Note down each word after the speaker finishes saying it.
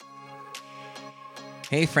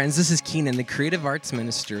Hey friends, this is Keenan, the Creative Arts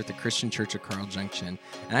Minister at the Christian Church of Carl Junction,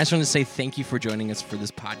 and I just want to say thank you for joining us for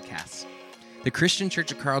this podcast. The Christian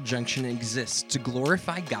Church of Carl Junction exists to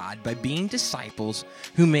glorify God by being disciples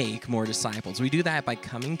who make more disciples. We do that by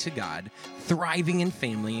coming to God, thriving in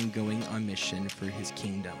family, and going on mission for His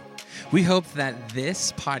kingdom. We hope that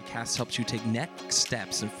this podcast helps you take next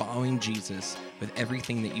steps in following Jesus with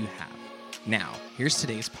everything that you have. Now, here's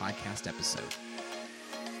today's podcast episode.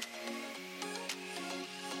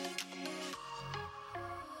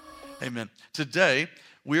 Amen. Today,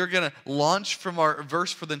 we are going to launch from our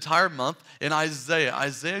verse for the entire month in Isaiah.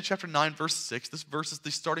 Isaiah chapter 9, verse 6. This verse is the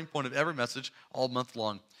starting point of every message all month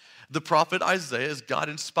long. The prophet Isaiah, as God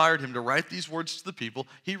inspired him to write these words to the people,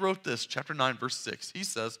 he wrote this, chapter 9, verse 6. He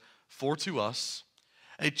says, "For to us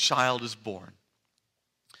a child is born.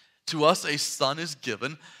 To us a son is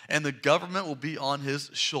given, and the government will be on his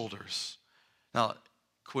shoulders." Now,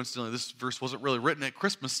 coincidentally, this verse wasn't really written at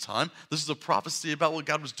Christmas time. This is a prophecy about what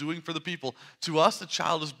God was doing for the people. To us a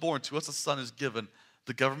child is born, to us a son is given.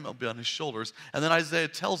 The government will be on his shoulders. And then Isaiah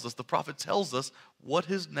tells us, the prophet tells us what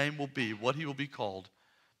his name will be, what he will be called.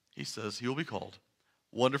 He says he will be called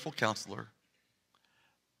Wonderful Counselor,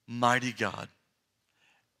 Mighty God,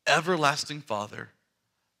 Everlasting Father,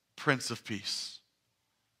 Prince of Peace.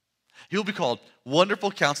 He'll be called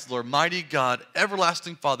Wonderful Counselor, Mighty God,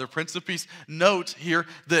 Everlasting Father, Prince of Peace. Note here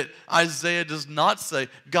that Isaiah does not say,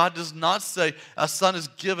 God does not say a son is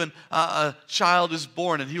given, a child is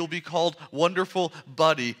born, and he will be called Wonderful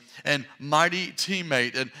Buddy and Mighty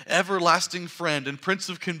Teammate and Everlasting Friend and Prince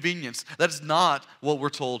of Convenience. That is not what we're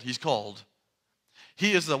told he's called.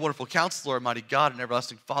 He is a wonderful counselor, a mighty God, an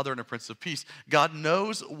everlasting Father, and a Prince of Peace. God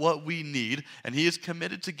knows what we need, and he is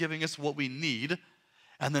committed to giving us what we need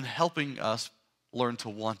and then helping us learn to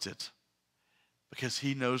want it because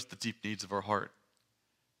he knows the deep needs of our heart.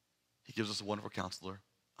 He gives us a wonderful counselor,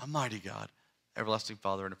 a mighty God, everlasting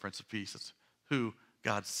Father, and a Prince of Peace. That's who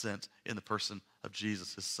God sent in the person of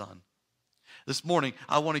Jesus, his son. This morning,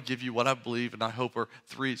 I want to give you what I believe and I hope are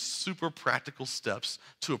 3 super practical steps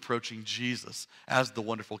to approaching Jesus as the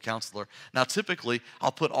wonderful counselor. Now, typically,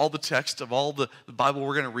 I'll put all the text of all the Bible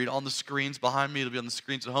we're going to read on the screens behind me. It'll be on the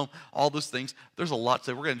screens at home, all those things. There's a lot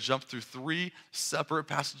today. We're going to jump through 3 separate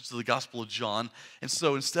passages of the Gospel of John. And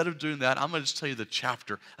so instead of doing that, I'm going to just tell you the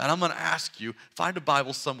chapter. And I'm going to ask you, find a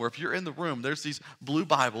Bible somewhere. If you're in the room, there's these blue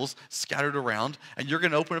Bibles scattered around. And you're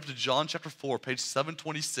going to open up to John chapter 4, page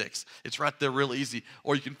 726. It's right there, real easy.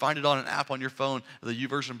 Or you can find it on an app on your phone. The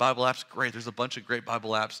YouVersion Bible app's great. There's a bunch of great Bible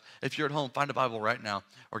apps. If you're at home, find a Bible right now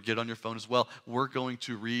or get on your phone as well. We're going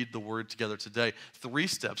to read the Word together today. 3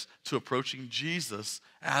 steps to approaching Jesus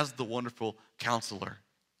as the wonderful counselor.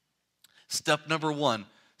 Step number one,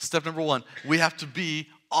 we have to be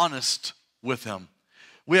honest with him.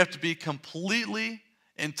 We have to be completely,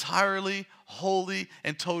 entirely, wholly,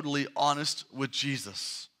 and totally honest with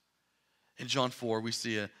Jesus. In John 4, we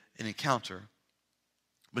see an encounter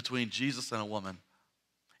between Jesus and a woman.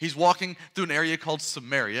 He's walking through an area called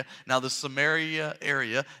Samaria. Now, the Samaria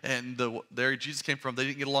area and the area Jesus came from, they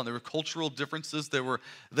didn't get along. There were cultural differences. There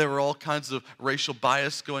were all kinds of racial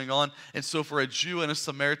bias going on. And so for a Jew and a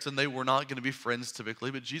Samaritan, they were not going to be friends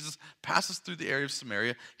typically. But Jesus passes through the area of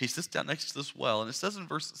Samaria. He sits down next to this well. And it says in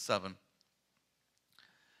verse 7, it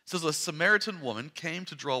says, a Samaritan woman came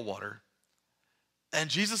to draw water. And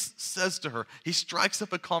Jesus says to her, he strikes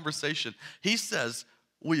up a conversation. He says,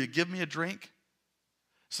 will you give me a drink?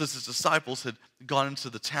 So his disciples had gone into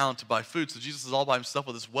the town to buy food. So Jesus is all by himself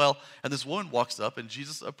with this well. And this woman walks up and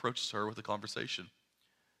Jesus approaches her with a conversation.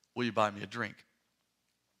 Will you buy me a drink?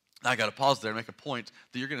 Now I got to pause there and make a point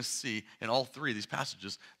that you're going to see in all 3 of these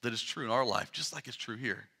passages that is true in our life, just like it's true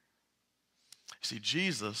here. You see,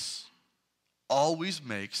 Jesus always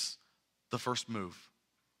makes the first move.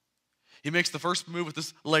 He makes the first move with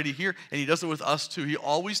this lady here, and he does it with us too. He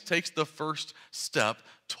always takes the first step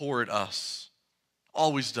toward us.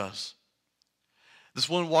 Always does. This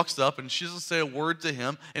woman walks up, and she doesn't say a word to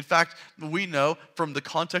him. In fact, we know from the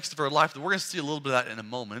context of her life that we're going to see a little bit of that in a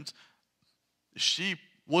moment. She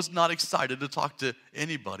was not excited to talk to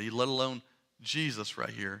anybody, let alone Jesus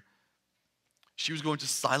right here. She was going to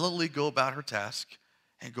silently go about her task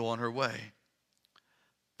and go on her way.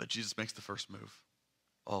 But Jesus makes the first move,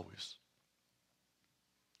 always.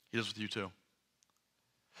 He does with you too.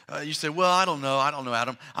 You say, well, I don't know,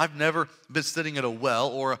 Adam. I've never been sitting at a well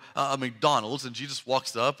or a McDonald's and Jesus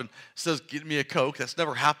walks up and says, get me a Coke. That's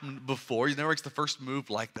never happened before. He never makes the first move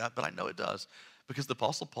like that, but I know it does because the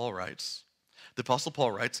Apostle Paul writes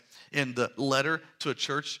in the letter to a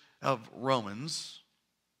church of Romans,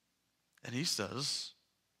 and he says,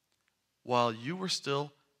 while you were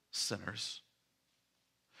still sinners,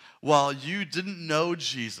 while you didn't know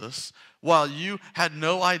Jesus, while you had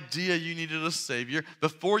no idea you needed a Savior,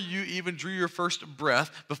 before you even drew your first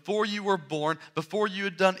breath, before you were born, before you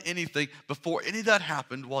had done anything, before any of that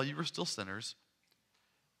happened, while you were still sinners,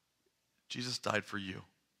 Jesus died for you.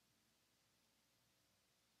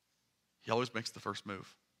 He always makes the first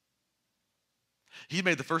move. He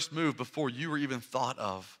made the first move before you were even thought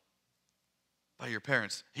of by your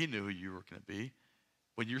parents. He knew who you were going to be.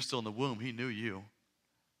 When you were still in the womb, he knew you.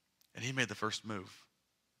 And he made the first move.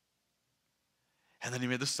 And then he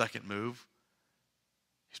made the second move.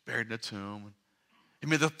 He's buried in a tomb. He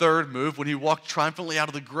made the third move when he walked triumphantly out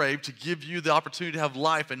of the grave to give you the opportunity to have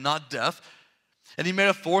life and not death. And he made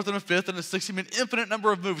a fourth and a fifth and a sixth. He made an infinite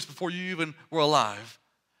number of moves before you even were alive,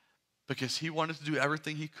 because he wanted to do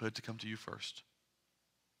everything he could to come to you first.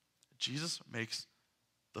 Jesus makes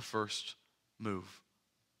the first move,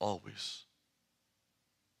 always.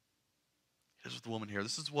 Here's with the woman here.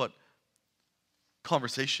 This is what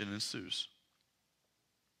conversation ensues.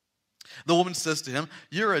 The woman says to him,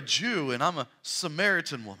 "You're a Jew and I'm a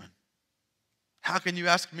Samaritan woman. How can you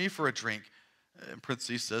ask me for a drink?" In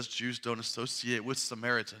parentheses says Jews don't associate with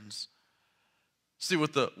Samaritans. See,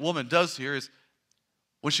 what the woman does here is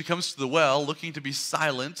when she comes to the well, looking to be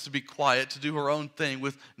silent, to be quiet, to do her own thing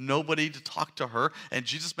with nobody to talk to her, and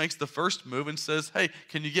Jesus makes the first move and says, "Hey,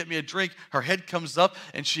 can you get me a drink?" Her head comes up,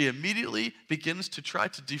 and she immediately begins to try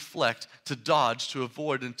to deflect, to dodge, to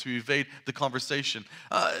avoid, and to evade the conversation.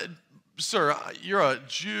 Sir, you're a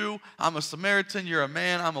Jew, I'm a Samaritan, you're a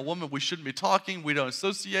man, I'm a woman, we shouldn't be talking, we don't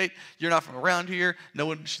associate, you're not from around here, no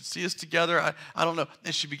one should see us together, I don't know.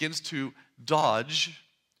 And she begins to dodge,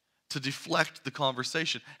 to deflect the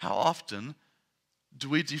conversation. How often do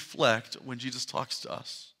we deflect when Jesus talks to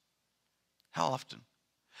us? How often?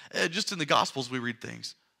 Just in the Gospels we read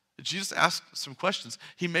things. Jesus asked some questions.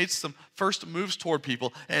 He made some first moves toward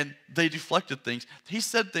people, and they deflected things. He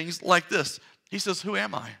said things like this. He says, "Who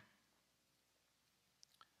am I?"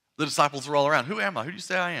 The disciples are all around. "Who am I? Who do you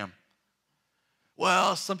say I am?"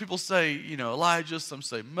 Well, some people say, Elijah, some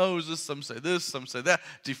say Moses, some say this, some say that.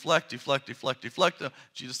 Deflect, deflect, deflect, deflect.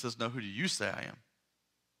 Jesus says, "No, who do you say I am?"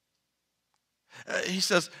 He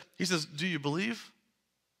says, "Do you believe?"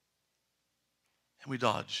 And we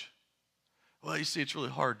dodge. Well, you see, it's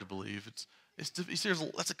really hard to believe. He says,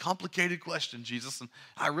 "That's a complicated question, Jesus, and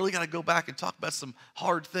I really got to go back and talk about some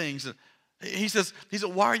hard things." And he says,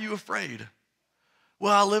 "Why are you afraid?"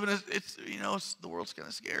 Well, I live in the world's kind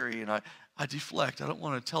of scary, and I deflect. I don't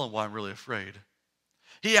want to tell him why I'm really afraid.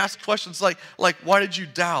 He asks questions like, "Why did you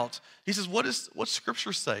doubt?" He says, "What's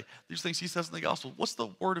Scripture say?" These things he says in the gospel. What's the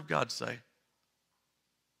Word of God say?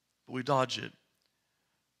 But we dodge it.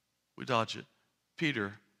 We dodge it.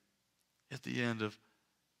 Peter, at the end of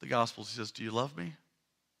the Gospels, he says, "Do you love me?"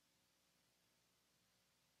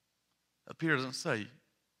 Now, Peter doesn't say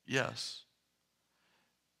yes.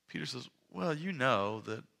 Peter says, "Well, you know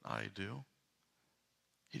that I do."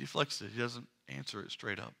 He deflects it. He doesn't answer it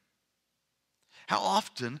straight up. How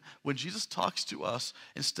often, when Jesus talks to us,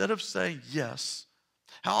 instead of saying yes,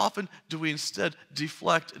 how often do we instead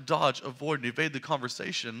deflect, dodge, avoid, and evade the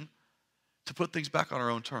conversation to put things back on our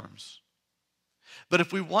own terms? But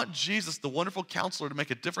if we want Jesus, the wonderful counselor, to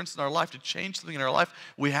make a difference in our life, to change something in our life,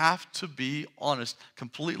 we have to be honest,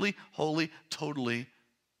 completely, wholly, totally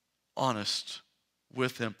honest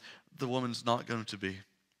with him. The woman's not going to be.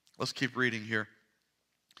 Let's keep reading here.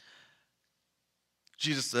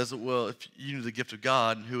 Jesus says, "Well, if you knew the gift of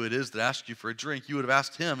God and who it is that asked you for a drink, you would have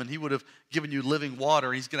asked him and he would have given you living water."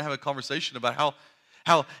 And he's going to have a conversation about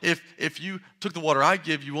how if you took the water I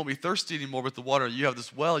give, you won't be thirsty anymore, but the water you have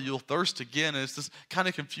this well, you'll thirst again. And it's this kind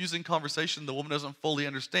of confusing conversation the woman doesn't fully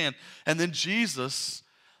understand. And then Jesus,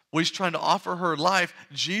 when he's trying to offer her life,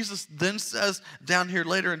 Jesus then says down here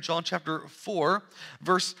later in John chapter 4,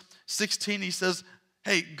 verse 16, he says,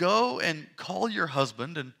 "Hey, go and call your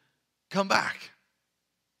husband and come back."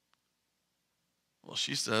 Well,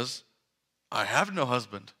 she says, "I have no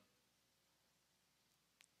husband."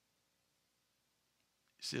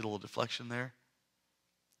 You see a little deflection there?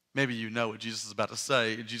 Maybe you know what Jesus is about to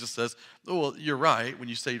say. And Jesus says, "Oh, well, you're right when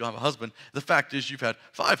you say you don't have a husband. The fact is you've had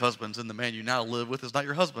 5 husbands, and the man you now live with is not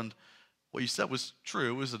your husband." What you said was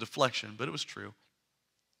true. It was a deflection, but it was true.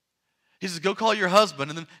 He says, "Go call your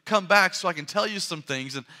husband and then come back so I can tell you some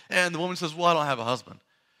things." And the woman says, "Well, I don't have a husband."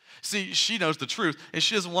 See, she knows the truth, and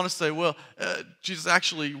she doesn't want to say, "Well, Jesus,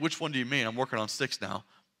 actually, which one do you mean? I'm working on 6 now."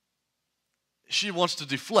 She wants to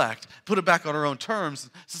deflect, put it back on her own terms,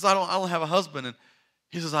 and says, I don't have a husband." And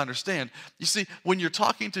He says, I understand. You see, when you're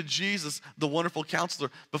talking to Jesus, the wonderful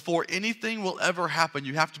counselor, before anything will ever happen,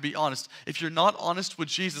 you have to be honest. If you're not honest with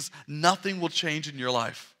Jesus, nothing will change in your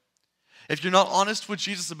life. If you're not honest with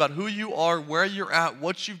Jesus about who you are, where you're at,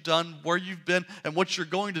 what you've done, where you've been, and what you're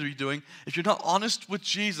going to be doing, if you're not honest with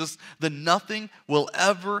Jesus, then nothing will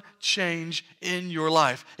ever change in your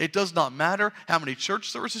life. It does not matter how many church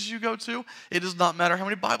services you go to. It does not matter how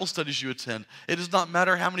many Bible studies you attend. It does not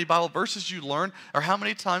matter how many Bible verses you learn or how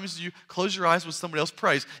many times you close your eyes when somebody else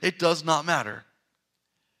prays. It does not matter.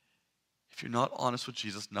 If you're not honest with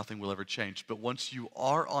Jesus, nothing will ever change. But once you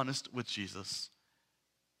are honest with Jesus,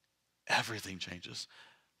 everything changes.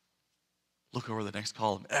 Look over the next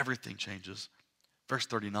column. Everything changes. Verse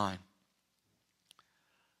 39.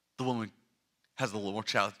 The woman has a little more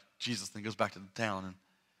chat with Jesus, then goes back to the town. And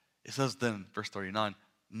it says then, verse 39,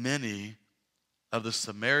 many of the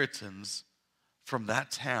Samaritans from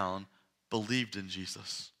that town believed in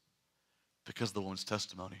Jesus because of the woman's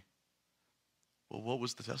testimony. Well, what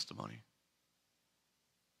was the testimony?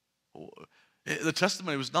 The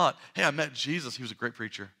testimony was not, hey, I met Jesus. He was a great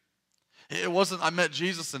preacher. It wasn't, I met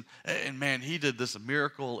Jesus and man, he did this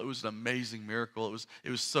miracle. It was an amazing miracle. It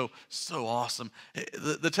was so awesome.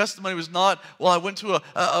 The testimony was not, well, I went to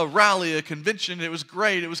a rally, a convention. It was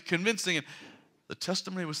great. It was convincing. And the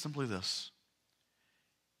testimony was simply this.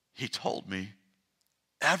 He told me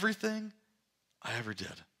everything I ever did.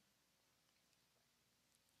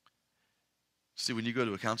 See, when you go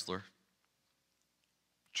to a counselor,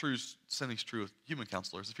 same thing's true with human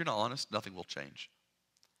counselors. If you're not honest, nothing will change.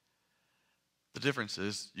 The difference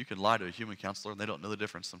is you can lie to a human counselor and they don't know the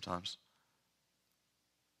difference sometimes.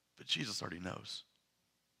 But Jesus already knows.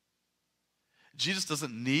 Jesus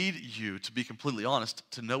doesn't need you to be completely honest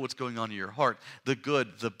to know what's going on in your heart, the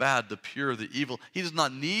good, the bad, the pure, the evil. He does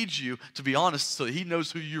not need you to be honest so he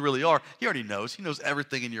knows who you really are. He already knows. He knows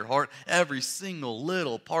everything in your heart, every single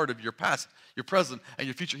little part of your past, your present, and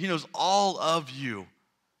your future. He knows all of you.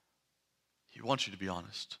 He wants you to be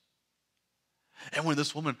honest. And when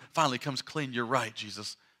this woman finally comes clean, you're right,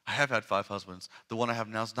 Jesus. I have had 5 husbands. The one I have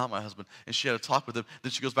now is not my husband. And she had a talk with him.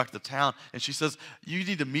 Then she goes back to the town and she says, you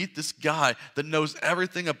need to meet this guy that knows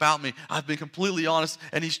everything about me. I've been completely honest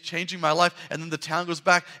and he's changing my life. And then the town goes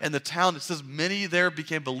back and the town, it says many there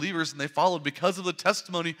became believers and they followed because of the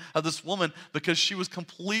testimony of this woman. Because she was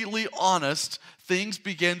completely honest, things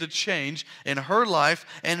began to change in her life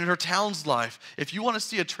and in her town's life. If you want to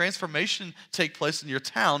see a transformation take place in your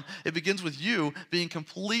town, it begins with you being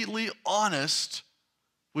completely honest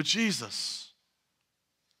with Jesus.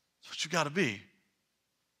 That's what you got to be.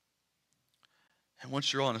 And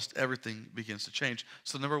once you're honest, everything begins to change.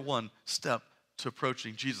 So number one step to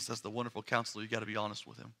approaching Jesus as the wonderful counselor, you got to be honest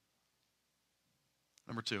with him.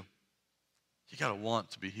 Number 2, you got to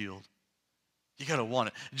want to be healed. You got to want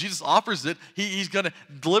it. Jesus offers it. He's going to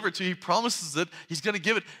deliver it to you. He promises it. He's going to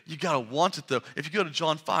give it. You got to want it though. If you go to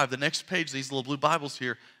John 5, the next page, these little blue Bibles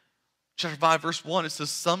here, chapter 5, verse 1, it says,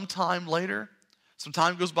 sometime later, some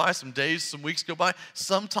time goes by, some days, some weeks go by.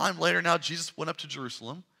 Sometime later now, Jesus went up to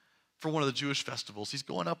Jerusalem for one of the Jewish festivals. He's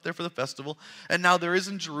going up there for the festival. And now there is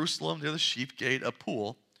in Jerusalem, near the sheep gate, a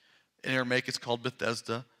pool. In Aramaic, it's called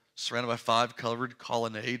Bethesda, surrounded by 5 covered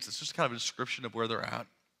colonnades. It's just kind of a description of where they're at.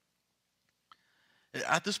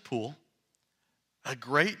 At this pool, a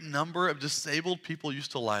great number of disabled people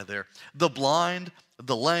used to lie there. The blind,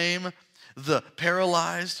 the lame, the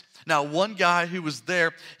paralyzed. Now, one guy who was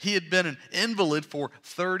there, he had been an invalid for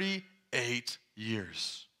 38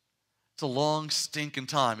 years. It's a long stinking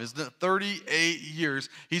time, isn't it? 38 years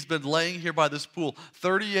he's been laying here by this pool.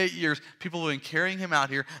 38 years people have been carrying him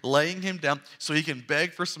out here, laying him down so he can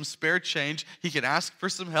beg for some spare change. He can ask for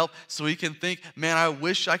some help so he can think, man, I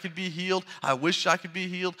wish I could be healed. I wish I could be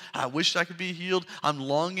healed. I wish I could be healed. I'm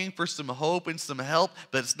longing for some hope and some help,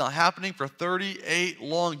 but it's not happening. For 38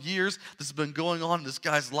 long years, this has been going on in this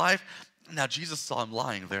guy's life. Now, Jesus saw him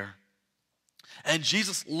lying there. And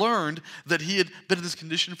Jesus learned that he had been in this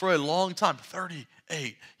condition for a long time,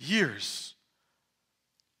 38 years.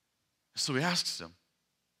 So he asks him,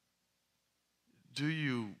 do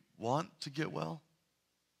you want to get well?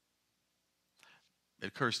 It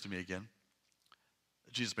occurs to me again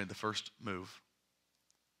that Jesus made the first move.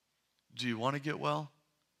 Do you want to get well?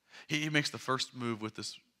 He makes the first move with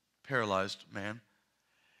this paralyzed man,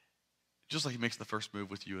 just like he makes the first move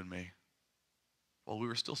with you and me. While we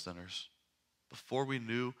were still sinners. Before we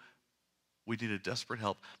knew we needed desperate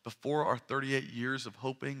help, before our 38 years of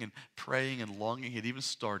hoping and praying and longing had even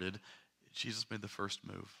started, Jesus made the first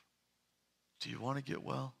move. Do you want to get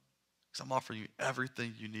well? Because I'm offering you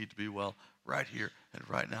everything you need to be well right here and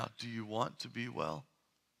right now. Do you want to be well?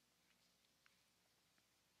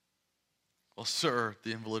 Well, sir,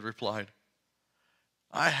 the invalid replied,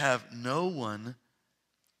 I have no one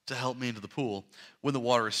to help me into the pool when the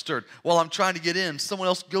water is stirred. While I'm trying to get in, someone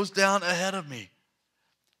else goes down ahead of me.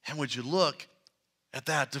 And would you look at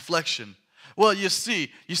that deflection? Well, you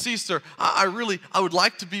see, sir, I would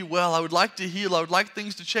like to be well. I would like to heal. I would like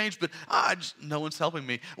things to change, but no one's helping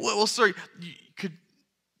me. Well, sir,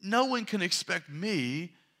 no one can expect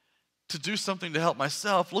me to do something to help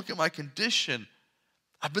myself. Look at my condition.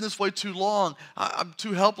 I've been this way too long. I'm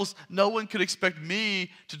too helpless. No one could expect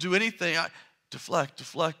me to do anything. Deflect.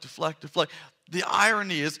 The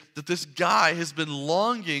irony is that this guy has been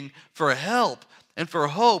longing for help and for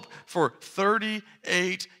hope for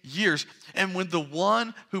 38 years. And when the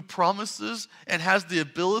one who promises and has the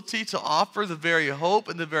ability to offer the very hope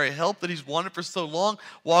and the very help that he's wanted for so long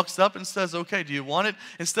walks up and says, okay, do you want it?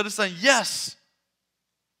 Instead of saying, yes,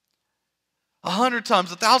 100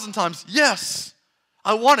 times, 1,000 times, yes,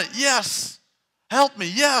 I want it, yes, help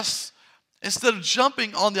me, yes. Instead of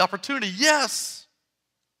jumping on the opportunity, yes,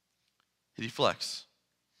 he deflects.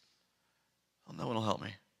 Oh, no one will help me.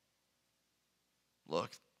 Look,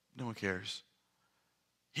 no one cares.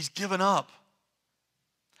 He's given up.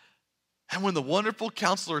 And when the wonderful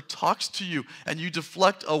counselor talks to you and you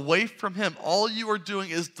deflect away from him, all you are doing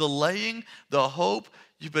is delaying the hope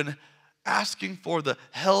you've been asking for, the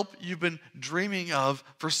help you've been dreaming of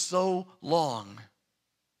for so long.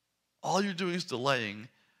 All you're doing is delaying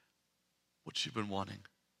what you've been wanting.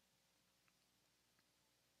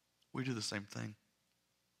 We do the same thing.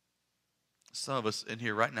 Some of us in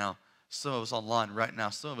here right now, some of us online right now,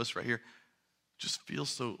 some of us right here just feel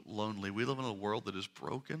so lonely. We live in a world that is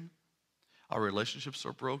broken. Our relationships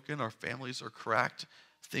are broken. Our families are cracked.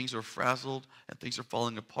 Things are frazzled and things are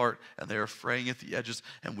falling apart and they are fraying at the edges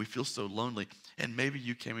and we feel so lonely. And maybe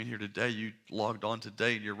you came in here today, you logged on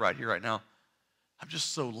today and you're right here right now. I'm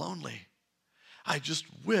just so lonely. I just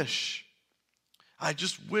wish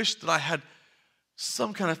that I had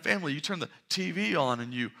some kind of family. You turn the TV on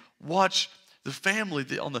and you watch the family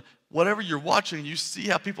on the whatever you're watching, and you see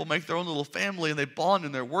how people make their own little family and they bond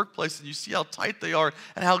in their workplace and you see how tight they are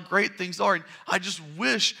and how great things are. And I just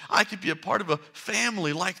wish I could be a part of a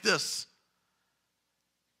family like this.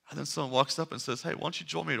 And then someone walks up and says, hey, why don't you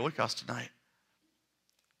join me at Oikos tonight?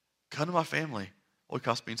 Come to my family.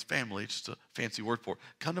 Oikos means family, just a fancy word for it.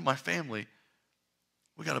 Come to my family.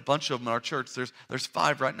 We got a bunch of them in our church. There's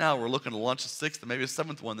 5 right now. We're looking to launch a 6th and maybe a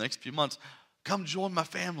 7th one in the next few months. Come join my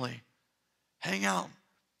family. Hang out.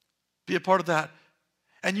 Be a part of that.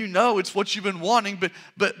 And you know it's what you've been wanting,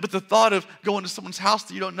 but the thought of going to someone's house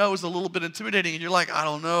that you don't know is a little bit intimidating. And you're like, I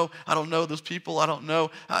don't know those people. I don't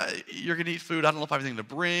know. You're going to eat food. I don't know if I have anything to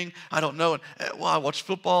bring. I don't know. And, I watch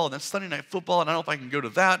football, and that's Sunday night football, and I don't know if I can go to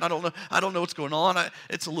that. And I don't know what's going on.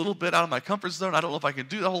 It's a little bit out of my comfort zone. I don't know if I can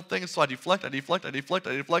do the whole thing. And so I deflect. And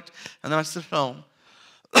then I sit at home.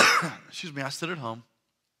 I sit at home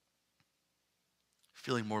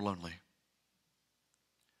feeling more lonely.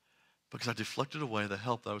 Because I deflected away the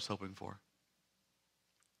help that I was hoping for.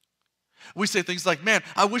 We say things like, man,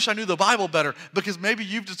 I wish I knew the Bible better, because maybe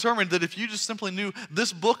you've determined that if you just simply knew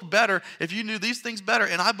this book better, if you knew these things better,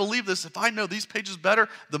 and I believe this, if I know these pages better,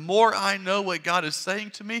 the more I know what God is saying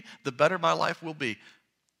to me, the better my life will be.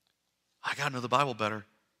 I got to know the Bible better.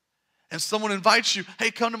 And someone invites you,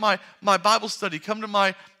 hey, come to my Bible study, come to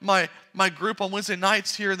my group on Wednesday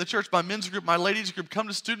nights here in the church, my men's group, my ladies group, come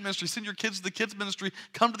to student ministry, send your kids to the kids ministry,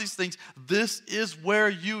 come to these things. This is where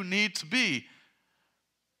you need to be.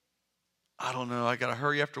 I don't know, I got to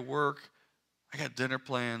hurry after work. I got dinner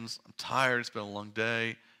plans. I'm tired. It's been a long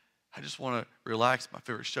day. I just want to relax. My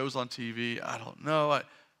favorite show's on TV. I don't know. I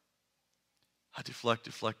deflect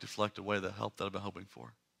away the help that I've been hoping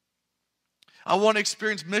for. I want to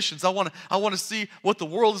experience missions. I want to see what the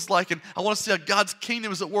world is like, and I want to see how God's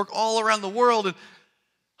kingdom is at work all around the world. And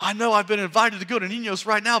I know I've been invited to go to Niños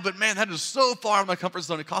right now, but man, that is so far out of my comfort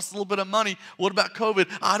zone. It costs a little bit of money. What about COVID?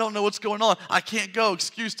 I don't know what's going on. I can't go.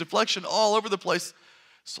 Excuse, deflection all over the place.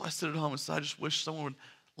 So I sit at home and say, I just wish someone would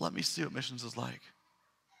let me see what missions is like.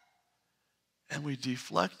 And we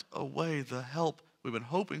deflect away the help we've been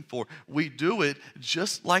hoping for. We do it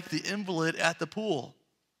just like the invalid at the pool.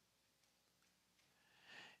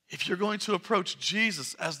 If you're going to approach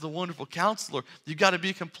Jesus as the wonderful counselor, you've got to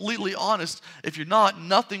be completely honest. If you're not,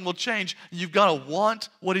 nothing will change. You've got to want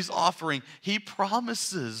what he's offering. He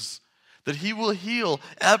promises that he will heal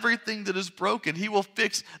everything that is broken. He will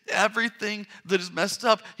fix everything that is messed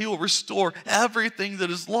up. He will restore everything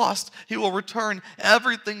that is lost. He will return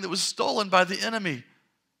everything that was stolen by the enemy.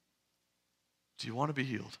 Do you want to be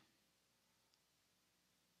healed?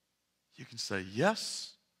 You can say yes,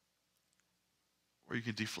 or you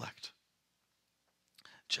can deflect.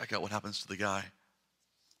 Check out what happens to the guy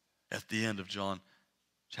at the end of John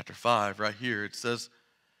chapter 5. Right here, it says,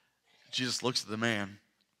 Jesus looks at the man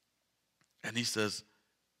and he says,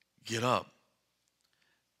 get up,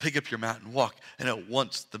 pick up your mat and walk. And at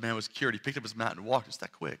once the man was cured. He picked up his mat and walked. It's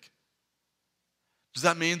that quick. Does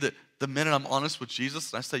that mean that the minute I'm honest with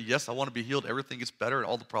Jesus and I say, yes, I want to be healed, everything gets better and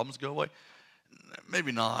all the problems go away?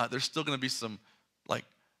 Maybe not. There's still going to be some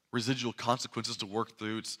residual consequences to work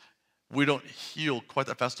through. We don't heal quite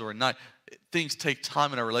that fast overnight. Things take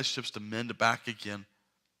time in our relationships to mend back again.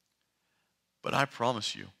 But I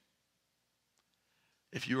promise you,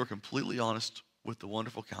 if you are completely honest with the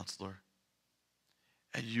wonderful counselor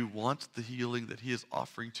and you want the healing that he is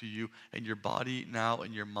offering to you in your body now,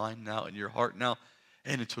 in your mind now, in your heart now,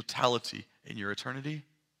 and in totality in your eternity,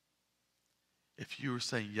 if you are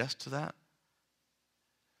saying yes to that,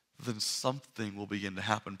 then something will begin to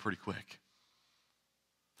happen pretty quick.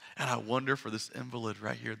 And I wonder for this invalid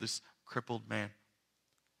right here, this crippled man,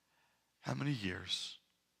 how many years,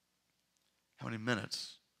 how many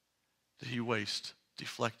minutes did he waste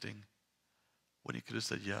deflecting when he could have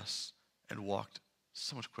said yes and walked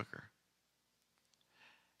so much quicker?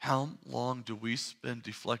 How long do we spend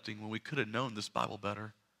deflecting when we could have known this Bible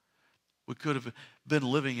better? We could have been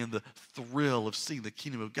living in the thrill of seeing the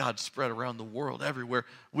kingdom of God spread around the world everywhere.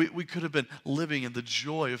 We could have been living in the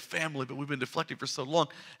joy of family, but we've been deflecting for so long.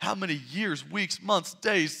 How many years, weeks, months,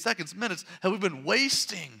 days, seconds, minutes have we been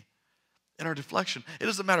wasting in our deflection? It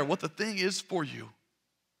doesn't matter what the thing is for you.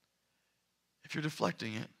 If you're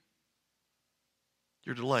deflecting it,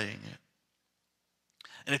 you're delaying it.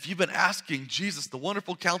 And if you've been asking Jesus, the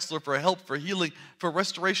wonderful counselor, for help, for healing, for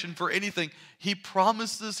restoration, for anything, he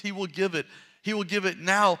promises he will give it. He will give it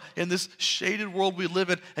now in this shaded world we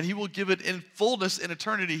live in, and he will give it in fullness in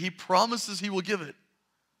eternity. He promises he will give it.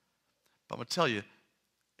 But I'm going to tell you,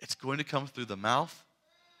 it's going to come through the mouth,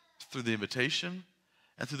 through the invitation,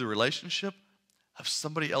 and through the relationship of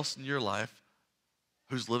somebody else in your life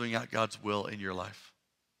who's living out God's will in your life.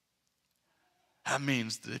 That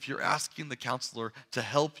means that if you're asking the counselor to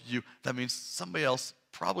help you, that means somebody else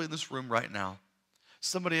probably in this room right now,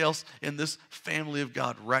 somebody else in this family of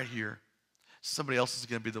God right here, somebody else is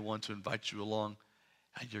going to be the one to invite you along,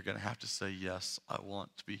 and you're going to have to say, yes, I want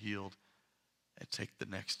to be healed, and take the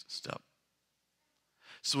next step.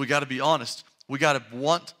 So we got to be honest. We got to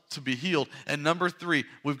want to be healed. And number 3,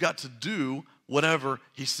 we've got to do whatever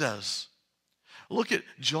he says. Look at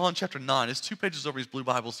John chapter 9. It's 2 pages over these blue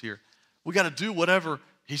Bibles here. We got to do whatever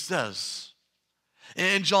he says.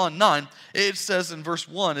 In John 9, it says in verse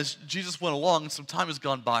 1, as Jesus went along, and some time has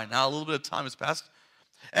gone by now, a little bit of time has passed.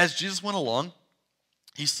 As Jesus went along,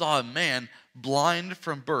 he saw a man blind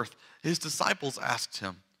from birth. His disciples asked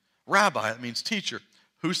him, Rabbi, that means teacher,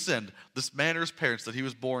 who sinned, this man or his parents, that he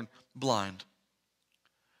was born blind?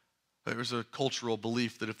 There was a cultural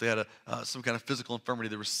belief that if they had some kind of physical infirmity,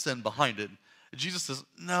 there was sin behind it. Jesus says,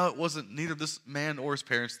 no, it wasn't neither this man or his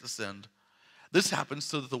parents that sinned. This happened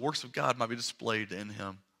so that the works of God might be displayed in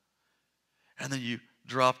him. And then you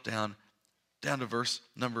drop down to verse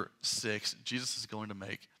number 6. Jesus is going to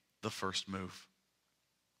make the first move.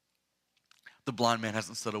 The blind man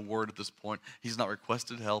hasn't said a word at this point. He's not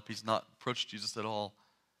requested help. He's not approached Jesus at all.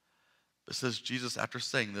 But it says Jesus, after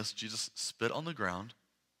saying this, Jesus spit on the ground.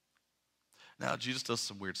 Now, Jesus does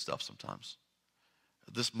some weird stuff sometimes.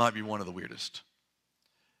 This might be one of the weirdest.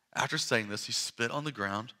 After saying this, he spit on the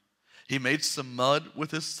ground. He made some mud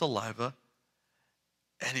with his saliva,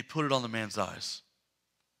 and he put it on the man's eyes.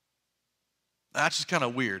 That's just kind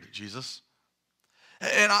of weird, Jesus.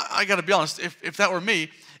 And I got to be honest, if that were me,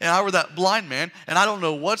 and I were that blind man, and I don't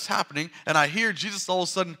know what's happening, and I hear Jesus all of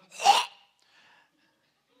a sudden,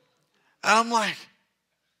 and I'm like,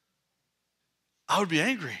 I would be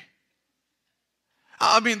angry.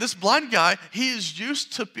 I mean, this blind guy, he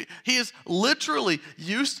is literally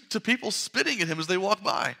used to people spitting at him as they walk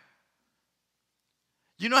by.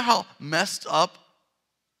 You know how messed up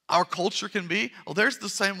our culture can be? Well, there's the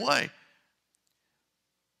same way.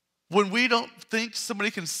 When we don't think somebody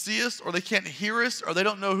can see us, or they can't hear us, or they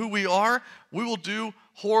don't know who we are, we will do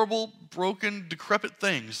horrible, broken, decrepit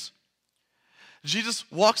things. Jesus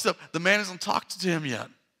walks up. The man hasn't talked to him yet.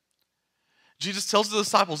 Jesus tells the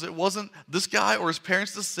disciples it wasn't this guy or his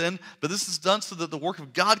parents that sinned, but this is done so that the work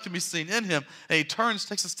of God can be seen in him. And he turns,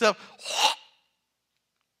 takes a step,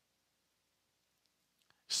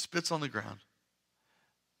 spits on the ground,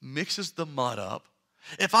 mixes the mud up.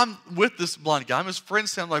 If I'm with this blind guy, I'm his friend,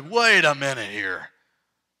 saying, like, wait a minute here.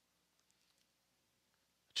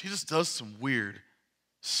 Jesus does some weird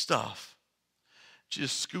stuff.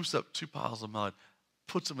 Jesus scoops up 2 piles of mud,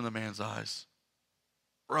 puts them in the man's eyes,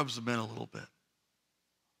 rubs them in a little bit.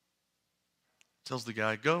 tells the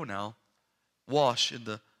guy, go now, wash in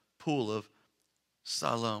the pool of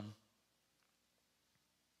Siloam.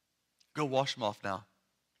 Go wash them off now.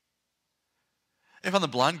 If I'm the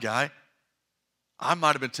blind guy, I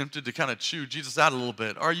might have been tempted to kind of chew Jesus out a little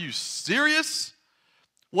bit. Are you serious?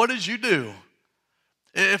 What did you do?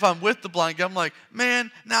 If I'm with the blind guy, I'm like,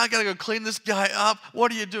 man, now I got to go clean this guy up.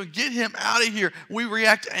 What are you doing? Get him out of here. We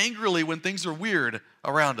react angrily when things are weird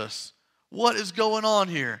around us. What is going on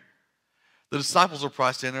here? The disciples are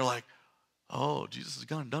probably standing there like, oh, Jesus has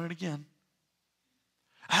gone and done it again.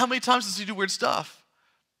 How many times does he do weird stuff?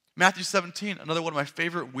 Matthew 17, another one of my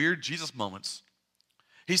favorite weird Jesus moments.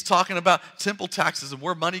 He's talking about temple taxes and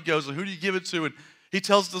where money goes and who do you give it to. And he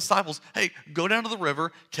tells the disciples, hey, go down to the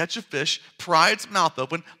river, catch a fish, pry its mouth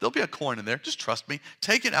open. There'll be a coin in there. Just trust me.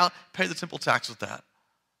 Take it out, pay the temple tax with that.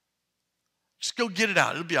 Just go get it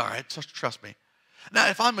out. It'll be all right. Just trust me. Now,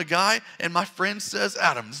 if I'm a guy and my friend says,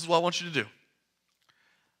 Adam, this is what I want you to do.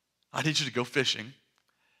 I need you to go fishing,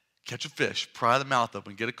 catch a fish, pry the mouth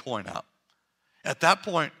open, get a coin out. At that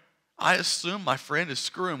point, I assume my friend is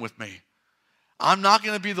screwing with me. I'm not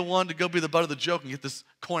going to be the one to go be the butt of the joke and get this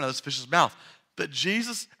coin out of this fish's mouth. But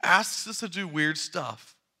Jesus asks us to do weird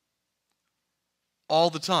stuff all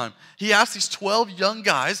the time. He asks these 12 young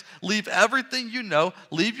guys, leave everything you know,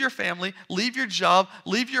 leave your family, leave your job,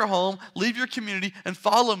 leave your home, leave your community, and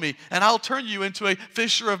follow me, and I'll turn you into a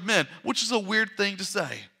fisher of men, which is a weird thing to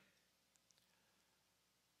say.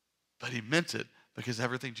 But he meant it because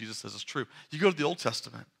everything Jesus says is true. You go to the Old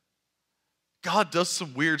Testament, God does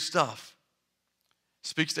some weird stuff.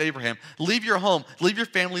 Speaks to Abraham, leave your home, leave your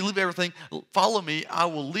family, leave everything, follow me, I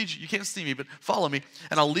will lead you. You can't see me, but follow me,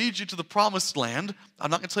 and I'll lead you to the promised land. I'm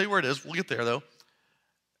not going to tell you where it is. We'll get there, though.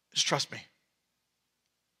 Just trust me.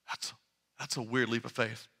 That's a weird leap of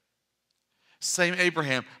faith. Same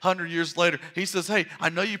Abraham, 100 years later, he says, hey, I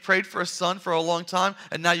know you prayed for a son for a long time,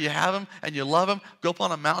 and now you have him, and you love him. Go up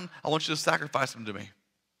on a mountain. I want you to sacrifice him to me.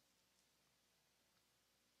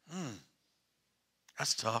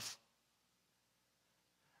 That's tough.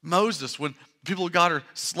 Moses, when people of God are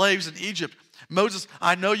slaves in Egypt, Moses,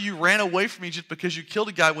 I know you ran away from Egypt because you killed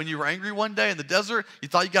a guy when you were angry one day in the desert. You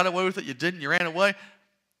thought you got away with it. You didn't. You ran away.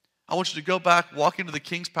 I want you to go back, walk into the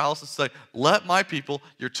king's palace and say, let my people,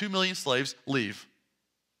 your 2 million slaves, leave.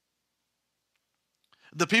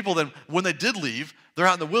 The people then, when they did leave, they're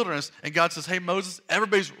out in the wilderness, and God says, hey, Moses,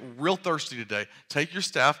 everybody's real thirsty today. Take your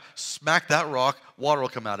staff, smack that rock, water will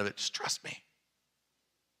come out of it. Just trust me.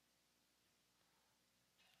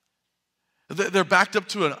 They're backed up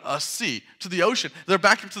to a sea, to the ocean. They're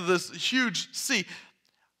backed up to this huge sea.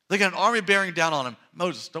 They got an army bearing down on them.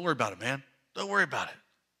 Moses, don't worry about it, man. Don't worry about it.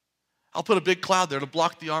 I'll put a big cloud there to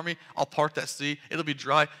block the army. I'll part that sea. It'll be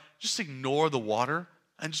dry. Just ignore the water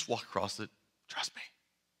and just walk across it. Trust me.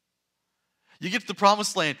 You get to the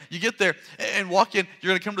promised land. You get there and walk in. You're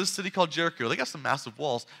going to come to a city called Jericho. They got some massive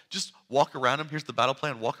walls. Just walk around them. Here's the battle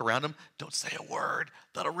plan. Walk around them. Don't say a word.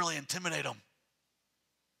 That'll really intimidate them.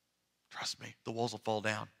 Trust me, the walls will fall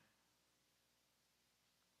down.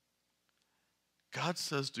 God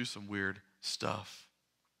says do some weird stuff.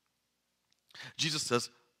 Jesus says,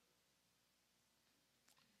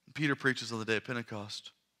 Peter preaches on the day of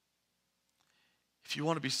Pentecost, if you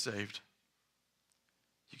want to be saved,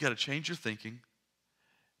 you got to change your thinking,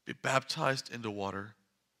 be baptized into water,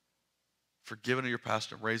 forgiven of your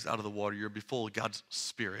past and raised out of the water. You'll be full of God's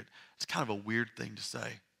Spirit. It's kind of a weird thing to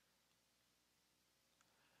say.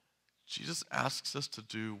 Jesus asks us to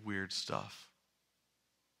do weird stuff.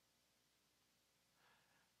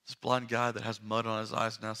 This blind guy that has mud on his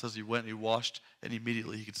eyes now says he went and he washed and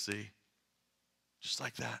immediately he could see. Just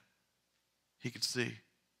like that. He could see.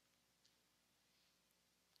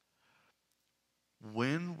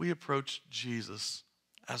 When we approach Jesus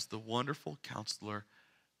as the wonderful counselor,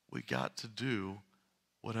 we got to do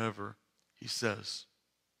whatever he says.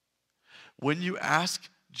 When you ask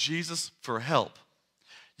Jesus for help,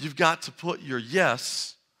 you've got to put your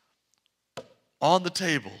yes on the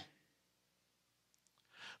table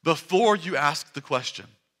before you ask the question.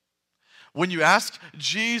 When you ask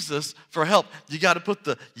Jesus for help, you got to put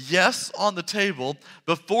the yes on the table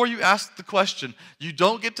before you ask the question. You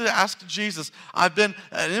don't get to ask Jesus, I've been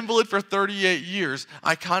an invalid for 38 years.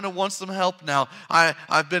 I kind of want some help now.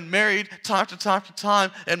 I've been married time to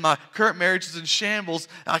time, and my current marriage is in shambles.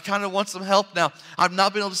 I kind of want some help now. I've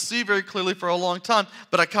not been able to see very clearly for a long time,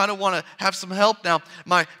 but I kind of want to have some help now.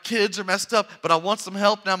 My kids are messed up, but I want some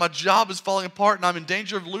help now. My job is falling apart, and I'm in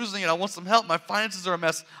danger of losing it. I want some help. My finances are a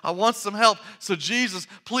mess. I want some help. help. So Jesus,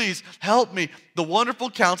 please help me. The wonderful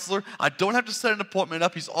counselor, I don't have to set an appointment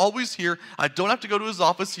up. He's always here. I don't have to go to his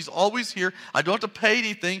office. He's always here. I don't have to pay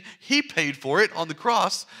anything. He paid for it on the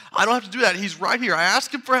cross. I don't have to do that. He's right here. I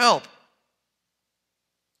ask him for help.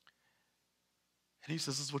 And he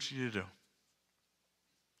says, this is what you need to do.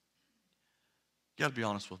 You got to be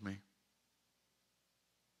honest with me.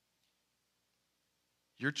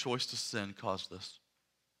 Your choice to sin caused this.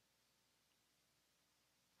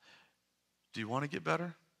 Do you want to get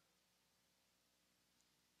better?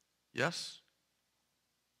 Yes?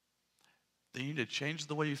 Then you need to change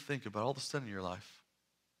the way you think about all the sin in your life.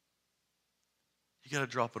 You got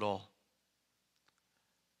to drop it all.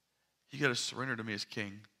 You got to surrender to me as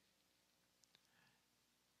king.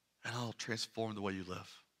 And I'll transform the way you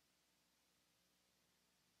live.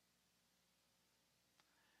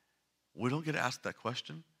 We don't get to ask that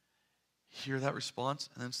question, hear that response,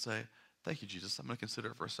 and then say, thank you, Jesus. I'm going to consider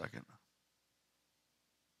it for a second.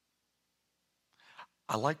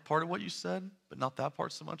 I like part of what you said, but not that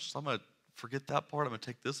part so much. So I'm going to forget that part. I'm going to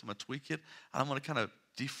take this. I'm going to tweak it. I'm going to kind of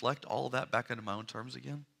deflect all of that back into my own terms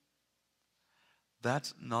again.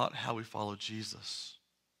 That's not how we follow Jesus.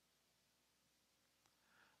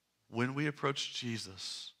 When we approach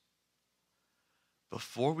Jesus,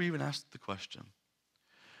 before we even ask the question,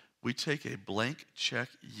 we take a blank check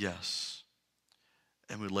yes,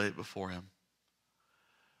 and we lay it before him.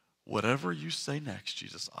 Whatever you say next,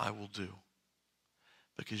 Jesus, I will do,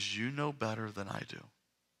 because you know better than I do.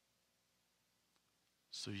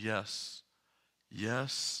 So yes,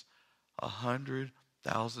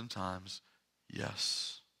 100,000 times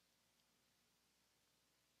yes.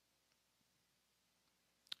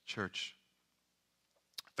 Church,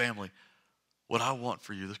 family, what I want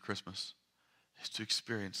for you this Christmas is to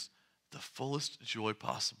experience the fullest joy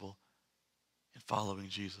possible in following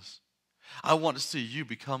Jesus. I want to see you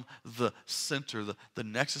become the center, the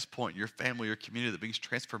nexus point in your family, your community that brings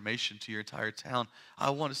transformation to your entire town.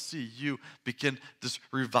 I want to see you begin this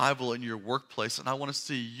revival in your workplace, and I want to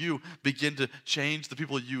see you begin to change the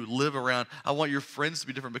people you live around. I want your friends to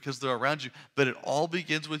be different because they're around you, but it all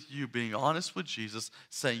begins with you being honest with Jesus,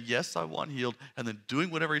 saying, yes, I want healed, and then doing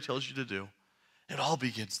whatever he tells you to do. It all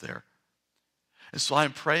begins there. And so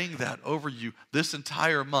I'm praying that over you this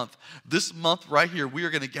entire month. This month right here, we are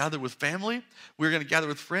going to gather with family. We're going to gather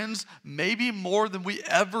with friends, maybe more than we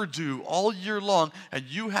ever do all year long. And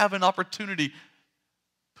you have an opportunity.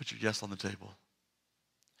 Put your yes on the table.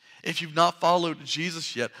 If you've not followed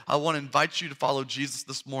Jesus yet, I want to invite you to follow Jesus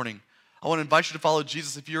this morning. I want to invite you to follow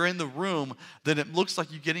Jesus. If you're in the room, then it looks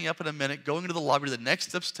like you getting up in a minute, going to the lobby to the next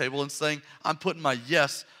steps table and saying, I'm putting my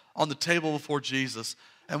yes on the table before Jesus.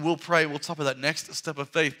 And we'll pray. We'll talk about that next step of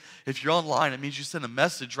faith. If you're online, it means you send a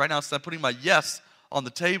message right now saying, I'm putting my yes on the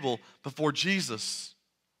table before Jesus.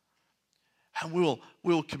 And we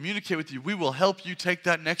will communicate with you. We will help you take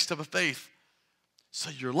that next step of faith so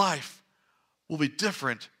your life will be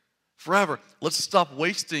different forever. Let's stop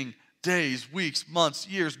wasting days, weeks, months,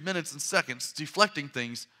 years, minutes, and seconds deflecting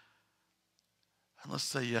things. And let's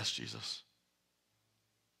say yes, Jesus.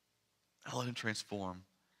 And let him transform,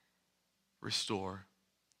 restore,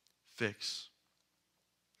 fix,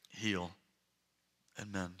 heal,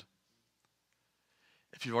 and mend.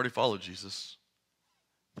 If you've already followed Jesus,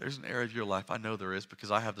 there's an area of your life, I know there is because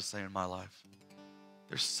I have the same in my life.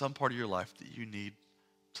 There's some part of your life that you need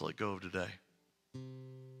to let go of today.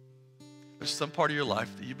 There's some part of your life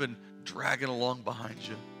that you've been dragging along behind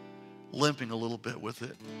you, limping a little bit with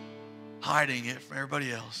it, hiding it from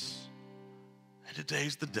everybody else. And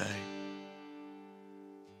today's the day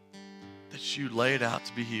that you lay it out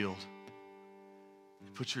to be healed.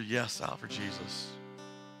 Put your yes out for Jesus.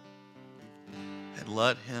 And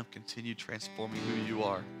let him continue transforming who you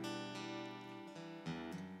are.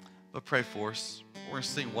 But pray for us. We're going to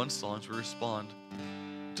sing one song as we respond.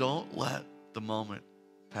 Don't let the moment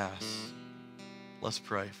pass. Let's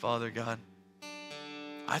pray. Father God,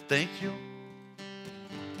 I thank you.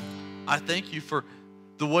 I thank you for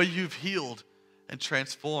the way you've healed and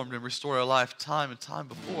transformed and restored our life time and time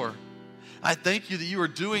before. I thank you that you are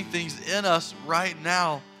doing things in us right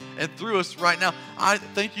now and through us right now. I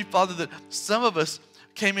thank you, Father, that some of us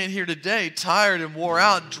came in here today tired and wore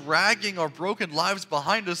out, dragging our broken lives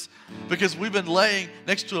behind us because we've been laying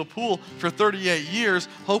next to a pool for 38 years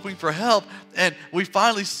hoping for help, and we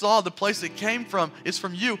finally saw the place it came from. It's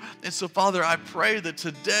from you. And so, Father, I pray that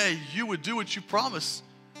today you would do what you promised.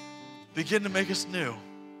 Begin to make us new.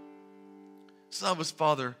 Some of us,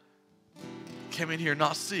 Father, came in here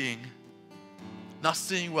not seeing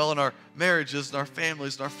well in our marriages and our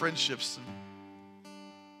families and our friendships.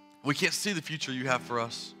 We can't see the future you have for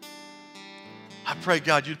us. I pray,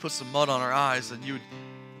 God, you'd put some mud on our eyes and you would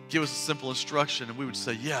give us a simple instruction and we would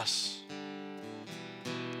say, yes.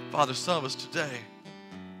 Father, some of us today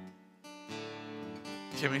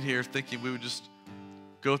came in here thinking we would just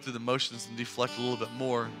go through the motions and deflect a little bit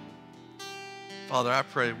more. Father, I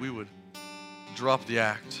pray we would drop the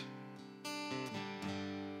act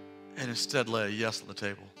and instead lay a yes on the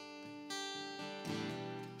table.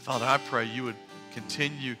 Father, I pray you would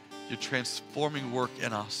continue your transforming work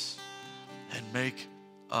in us and make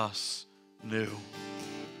us new.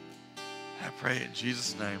 I pray in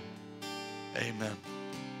Jesus' name, amen.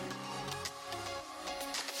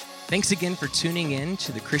 Thanks again for tuning in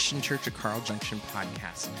to the Christian Church of Carl Junction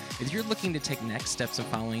podcast. If you're looking to take next steps in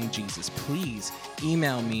following Jesus, please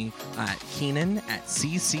email me at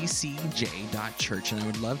keenan@cccj.church, and I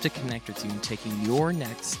would love to connect with you in taking your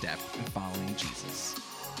next step in following Jesus.